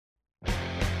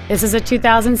This is a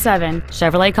 2007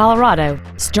 Chevrolet Colorado.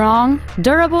 Strong,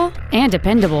 durable, and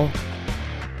dependable.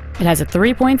 It has a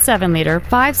 3.7-liter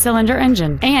 5-cylinder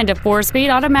engine and a 4-speed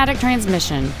automatic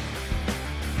transmission.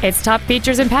 Its top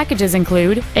features and packages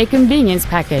include a convenience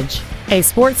package, a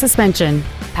sport suspension,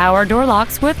 power door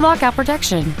locks with lockout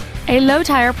protection, a low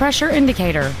tire pressure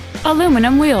indicator,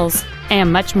 aluminum wheels, and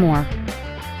much more.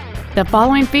 The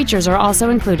following features are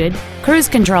also included: cruise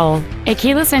control, a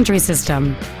keyless entry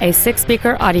system, a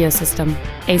 6-speaker audio system,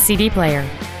 a CD player,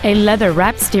 a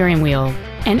leather-wrapped steering wheel,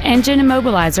 an engine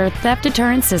immobilizer theft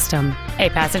deterrent system, a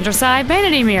passenger side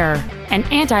vanity mirror, an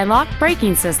anti-lock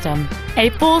braking system, a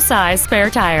full-size spare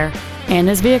tire, and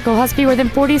this vehicle has fewer than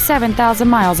 47,000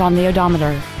 miles on the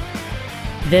odometer.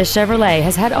 This Chevrolet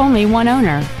has had only one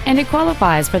owner, and it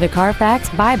qualifies for the Carfax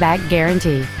buyback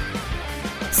guarantee.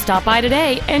 Stop by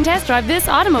today and test drive this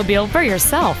automobile for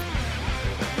yourself.